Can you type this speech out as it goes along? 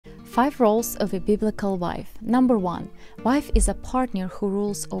5 roles of a biblical wife. Number 1, wife is a partner who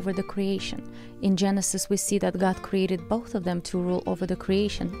rules over the creation. In Genesis, we see that God created both of them to rule over the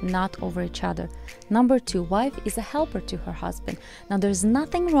creation, not over each other. Number 2, wife is a helper to her husband. Now, there's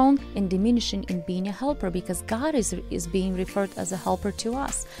nothing wrong in diminishing in being a helper because God is being referred as a helper to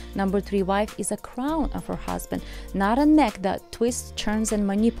us. Number 3, wife is a crown of her husband, not a neck that twists, turns, and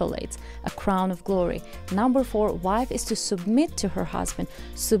manipulates, a crown of glory. Number 4, wife is to submit to her husband.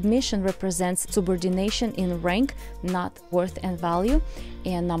 Submission represents subordination in rank, not worth and value.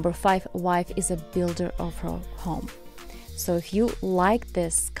 And number 5, wife is a builder of her home. So if you like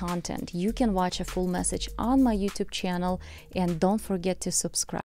this content, you can watch a full message on my YouTube channel, and don't forget to subscribe.